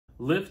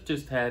Lyft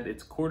just had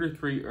its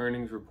Q3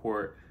 earnings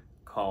report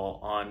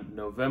call on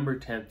November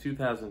 10th,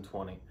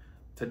 2020.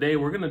 Today,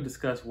 we're going to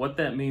discuss what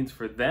that means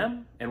for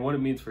them and what it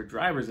means for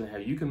drivers and how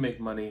you can make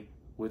money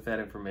with that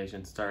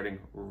information starting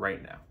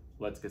right now.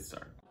 Let's get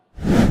started.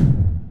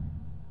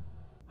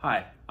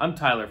 Hi, I'm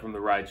Tyler from the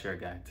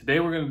Rideshare Guy. Today,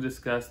 we're going to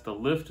discuss the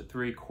Lyft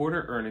Q3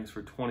 quarter earnings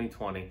for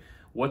 2020,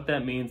 what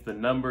that means, the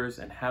numbers,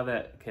 and how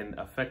that can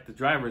affect the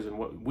drivers and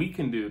what we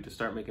can do to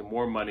start making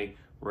more money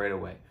right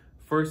away.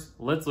 First,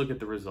 let's look at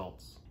the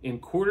results. In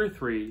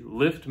Q3,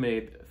 Lyft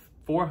made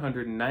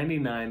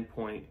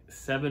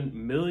 $499.7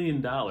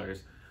 million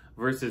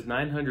versus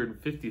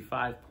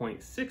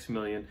 $955.6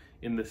 million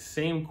in the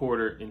same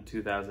quarter in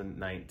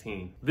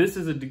 2019. This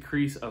is a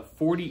decrease of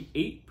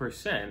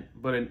 48%,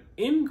 but an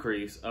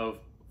increase of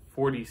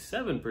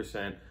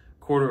 47%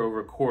 quarter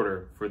over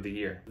quarter for the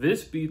year.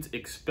 This beats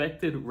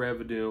expected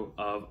revenue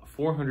of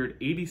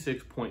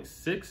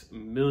 $486.6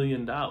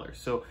 million.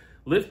 So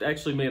Lyft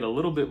actually made a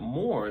little bit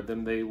more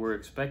than they were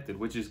expected,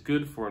 which is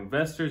good for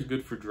investors,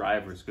 good for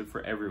drivers, good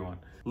for everyone.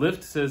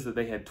 Lyft says that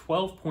they had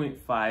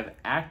 12.5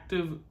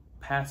 active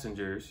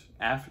passengers,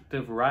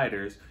 active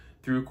riders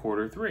through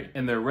Q3,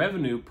 and their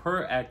revenue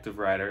per active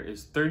rider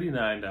is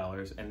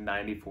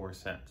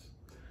 $39.94.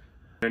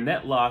 Their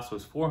net loss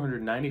was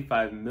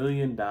 $495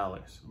 million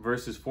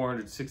versus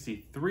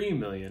 $463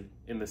 million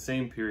in the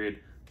same period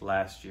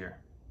last year.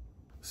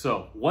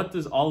 So what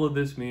does all of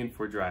this mean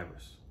for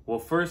drivers? Well,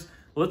 first,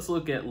 let's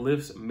look at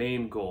Lyft's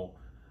main goal.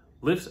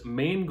 Lyft's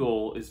main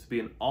goal is to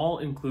be an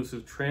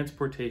all-inclusive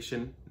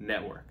transportation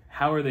network.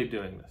 How are they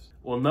doing this?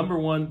 Well, number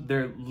one,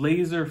 they're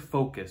laser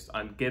focused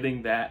on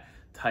getting that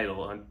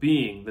title, on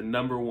being the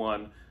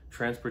 #1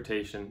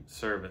 transportation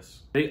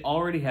service. They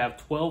already have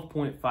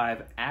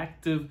 12.5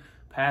 active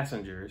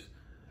passengers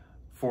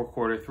for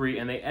Q3,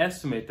 and they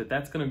estimate that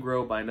that's going to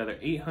grow by another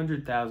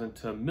 800,000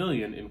 to 1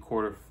 million in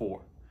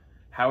Q4.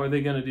 How are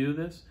they going to do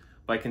this?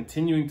 By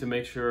continuing to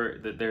make sure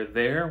that they're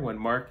there when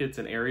markets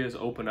and areas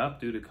open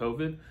up due to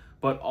COVID,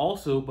 but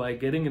also by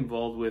getting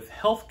involved with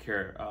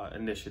healthcare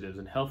initiatives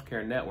and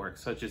healthcare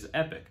networks such as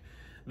Epic.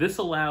 This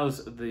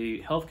allows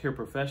the healthcare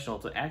professional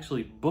to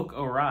actually book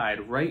a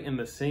ride right in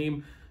the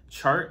same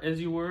chart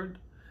as you would,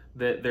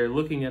 that they're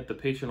looking at the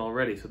patient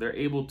already. So they're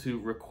able to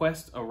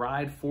request a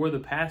ride for the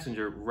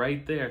passenger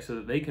right there so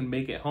that they can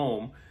make it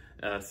home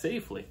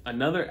safely.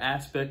 Another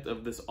aspect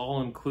of this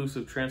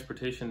all-inclusive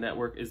transportation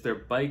network is their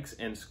bikes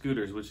and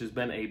scooters, which has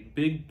been a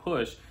big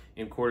push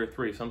in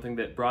Q3, something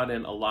that brought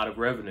in a lot of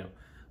revenue.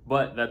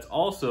 But that's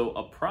also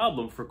a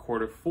problem for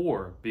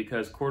Q4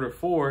 because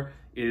Q4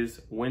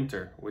 is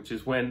winter, which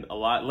is when a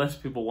lot less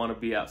people want to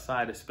be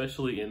outside,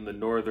 especially in the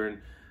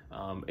northern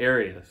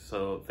areas.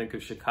 So think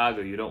of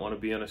Chicago. You don't want to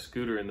be on a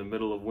scooter in the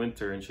middle of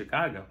winter in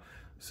Chicago.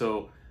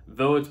 So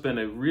though it's been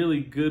a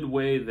really good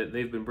way that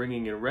they've been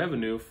bringing in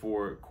revenue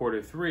for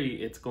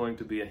Q3, it's going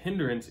to be a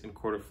hindrance in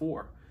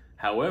Q4.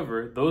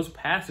 However, those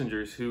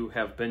passengers who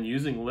have been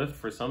using Lyft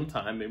for some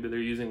time, maybe they're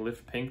using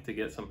Lyft Pink to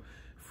get some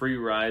free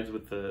rides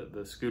with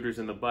the scooters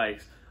and the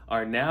bikes,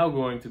 are now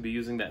going to be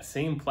using that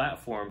same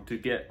platform to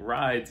get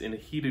rides in a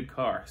heated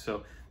car.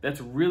 So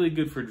that's really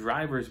good for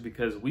drivers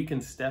because we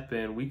can step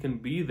in, we can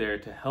be there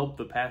to help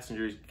the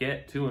passengers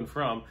get to and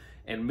from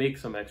and make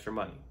some extra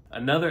money.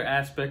 Another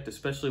aspect,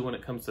 especially when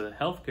it comes to the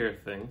healthcare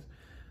things,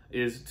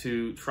 is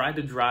to try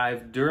to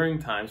drive during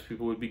times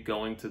people would be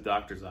going to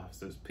doctor's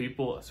offices.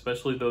 People,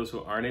 especially those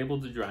who aren't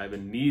able to drive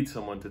and need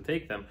someone to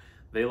take them,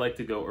 they like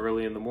to go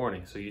early in the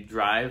morning. So you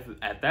drive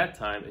at that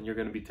time and you're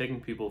going to be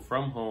taking people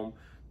from home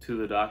to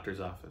the doctor's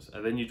office.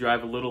 And then you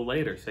drive a little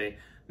later, say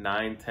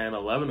 9, 10,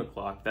 11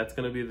 o'clock. That's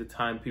going to be the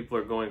time people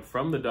are going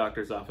from the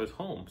doctor's office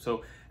home.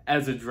 So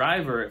as a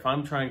driver, if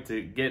I'm trying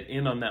to get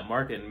in on that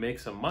market and make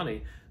some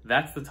money,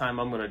 that's the time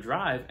I'm going to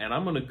drive, and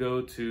I'm going to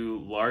go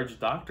to large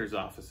doctor's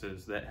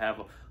offices that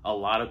have a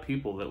lot of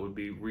people that would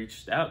be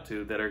reached out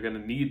to that are going to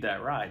need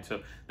that ride.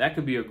 So that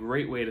could be a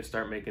great way to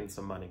start making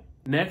some money.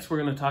 Next,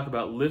 we're going to talk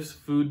about Lyft's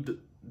food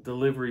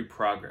delivery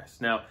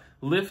progress. Now,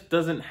 Lyft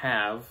doesn't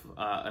have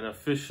an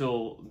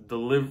official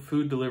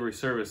food delivery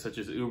service such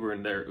as Uber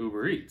and their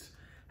Uber Eats.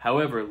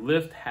 However,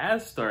 Lyft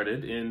has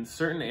started in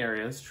certain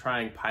areas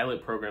trying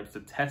pilot programs to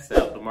test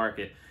out the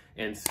market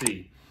and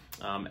see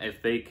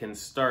if they can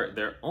start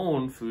their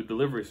own food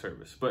delivery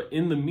service. But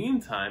in the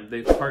meantime,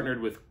 they've partnered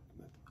with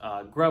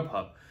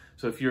Grubhub.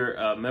 So if you're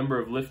a member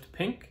of Lyft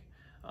Pink,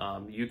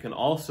 you can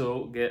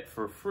also get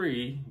for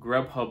free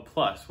Grubhub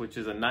Plus, which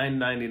is a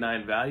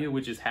 $9.99 value,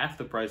 which is half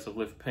the price of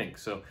Lyft Pink.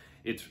 So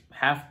it's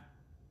half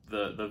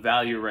the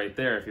value right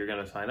there if you're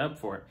going to sign up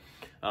for it.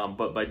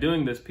 But by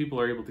doing this, people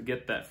are able to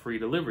get that free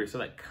delivery. So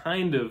that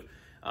kind of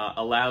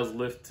allows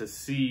Lyft to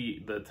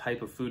see the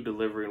type of food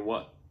delivery and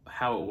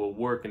how it will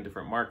work in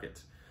different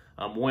markets.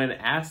 When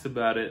asked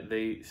about it,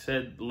 they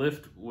said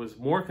Lyft was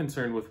more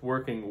concerned with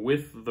working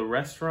with the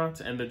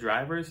restaurants and the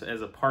drivers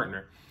as a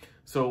partner.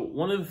 So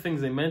one of the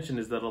things they mentioned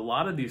is that a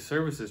lot of these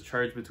services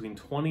charge between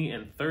 20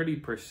 and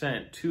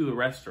 30% to the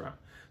restaurant.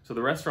 So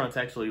the restaurant's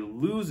actually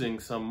losing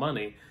some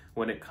money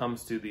when it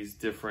comes to these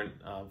different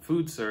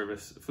food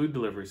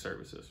delivery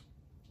services.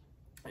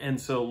 And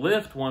so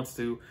Lyft wants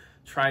to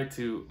try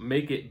to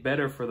make it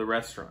better for the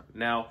restaurant.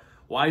 Now,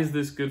 why is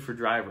this good for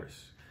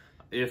drivers?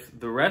 If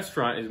the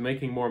restaurant is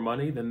making more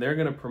money, then they're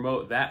going to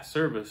promote that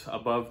service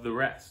above the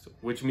rest,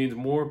 which means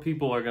more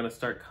people are going to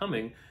start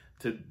coming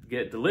to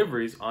get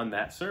deliveries on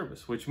that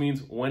service, which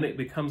means when it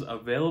becomes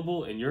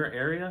available in your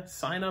area,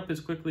 sign up as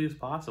quickly as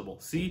possible.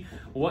 See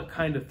what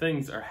kind of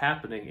things are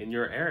happening in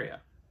your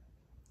area.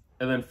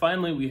 And then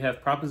finally, we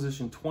have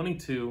Proposition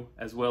 22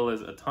 as well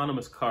as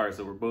autonomous cars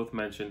that were both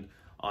mentioned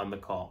on the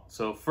call.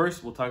 So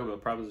first, we'll talk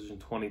about Proposition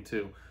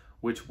 22,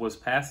 which was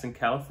passed in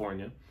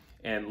California,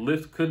 and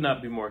Lyft could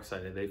not be more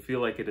excited. They feel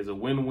like it is a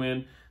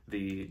win-win.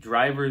 The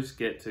drivers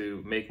get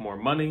to make more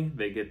money.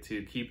 They get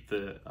to keep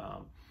the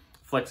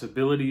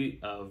flexibility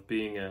of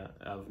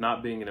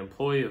not being an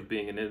employee, of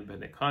being an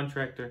independent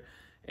contractor,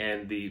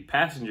 and the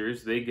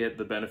passengers, they get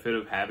the benefit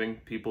of having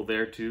people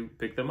there to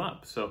pick them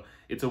up. So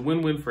it's a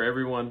win-win for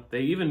everyone.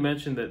 They even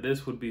mentioned that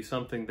this would be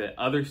something that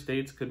other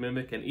states could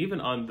mimic, and even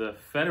on the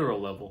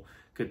federal level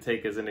could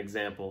take as an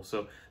example.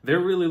 So they're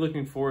really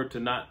looking forward to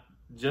not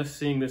just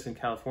seeing this in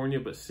California,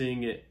 but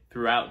seeing it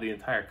throughout the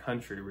entire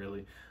country,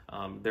 really.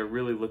 They're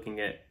really looking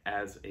at it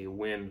as a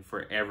win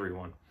for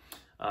everyone.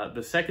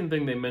 The second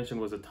thing they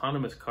mentioned was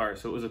autonomous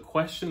cars. So it was a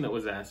question that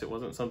was asked. It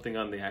wasn't something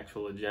on the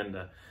actual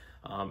agenda.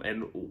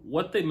 And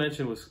what they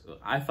mentioned was,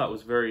 I thought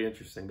was very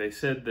interesting. They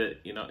said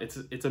that,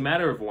 it's a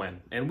matter of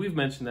when. And we've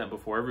mentioned that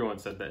before. Everyone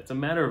said that. It's a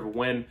matter of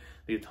when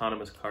the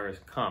autonomous cars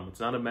come.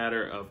 It's not a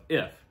matter of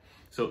if.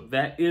 So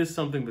that is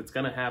something that's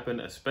going to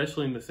happen,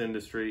 especially in this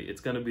industry. It's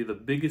going to be the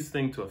biggest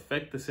thing to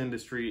affect this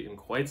industry in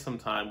quite some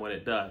time when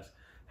it does.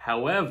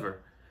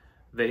 However,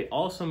 they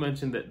also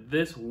mentioned that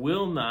this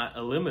will not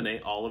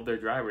eliminate all of their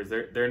drivers.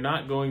 They're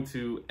not going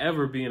to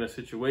ever be in a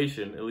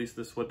situation, at least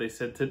this is what they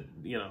said to,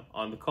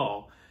 on the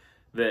call,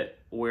 that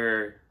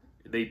where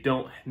they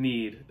don't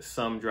need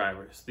some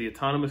drivers. The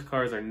autonomous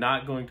cars are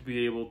not going to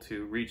be able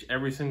to reach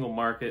every single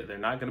market. They're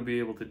not going to be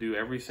able to do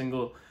every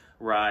single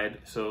ride,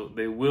 so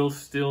they will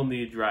still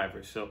need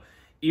drivers. So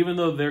even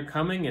though they're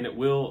coming and it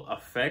will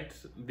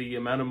affect the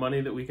amount of money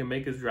that we can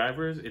make as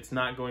drivers, it's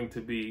not going to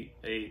be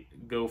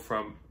go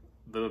from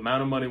the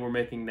amount of money we're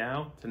making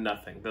now to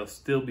nothing. There'll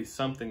still be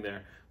something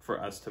there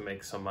for us to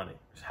make some money.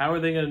 How are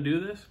they going to do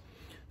this?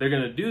 They're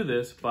going to do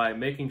this by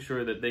making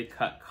sure that they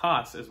cut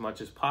costs as much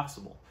as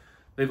possible.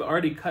 They've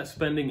already cut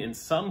spending in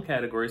some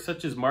categories,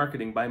 such as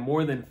marketing, by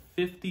more than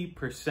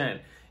 50%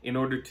 in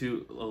order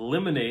to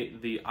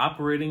eliminate the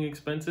operating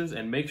expenses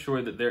and make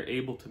sure that they're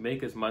able to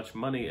make as much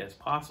money as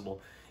possible.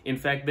 In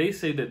fact, they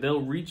say that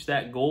they'll reach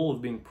that goal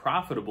of being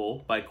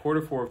profitable by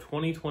Q4 of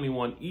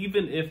 2021,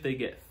 even if they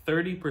get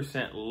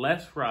 30%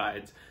 less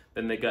rides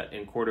than they got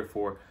in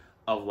Q4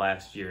 of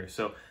last year.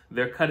 So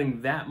they're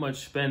cutting that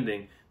much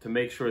spending to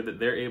make sure that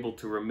they're able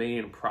to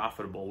remain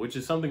profitable, which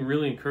is something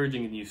really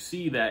encouraging. And you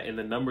see that in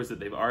the numbers that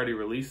they've already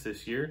released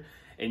this year.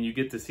 And you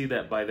get to see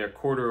that by their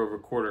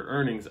quarter-over-quarter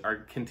earnings are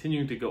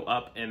continuing to go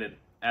up. And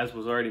as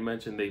was already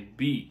mentioned, they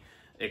beat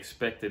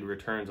expected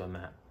returns on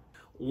that.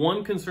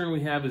 One concern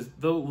we have is,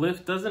 though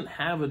Lyft doesn't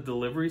have a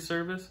delivery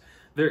service,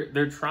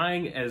 they're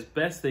trying as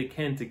best they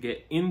can to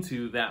get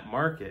into that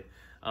market.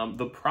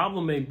 The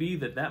problem may be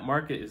that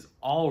market is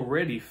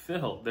already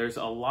filled. There's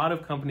a lot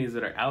of companies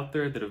that are out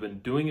there that have been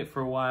doing it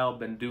for a while,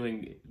 been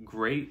doing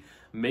great,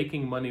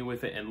 making money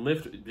with it, and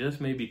Lyft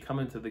just may be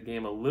coming to the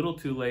game a little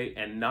too late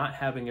and not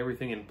having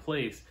everything in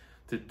place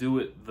to do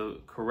it the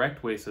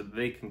correct way so that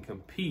they can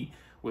compete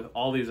with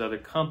all these other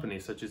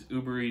companies such as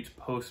Uber Eats,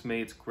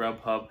 Postmates,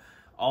 Grubhub.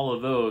 All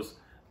of those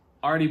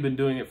already been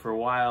doing it for a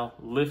while.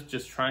 Lyft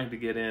just trying to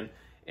get in,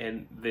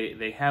 and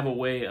they have a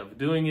way of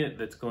doing it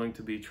that's going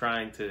to be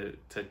trying to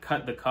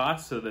cut the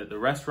cost so that the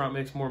restaurant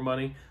makes more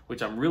money,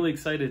 which I'm really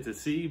excited to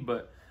see,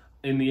 but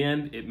in the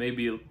end, it may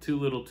be too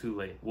little too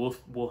late.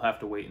 We'll have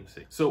to wait and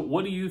see. So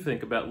what do you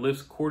think about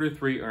Lyft's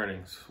Q3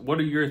 earnings? What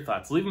are your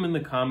thoughts? Leave them in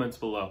the comments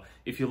below.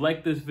 If you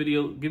like this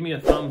video, give me a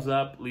thumbs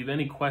up. Leave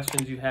any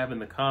questions you have in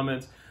the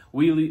comments.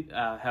 We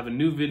have a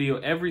new video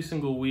every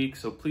single week,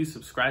 so please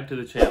subscribe to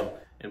the channel,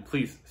 and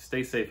please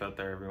stay safe out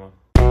there, everyone.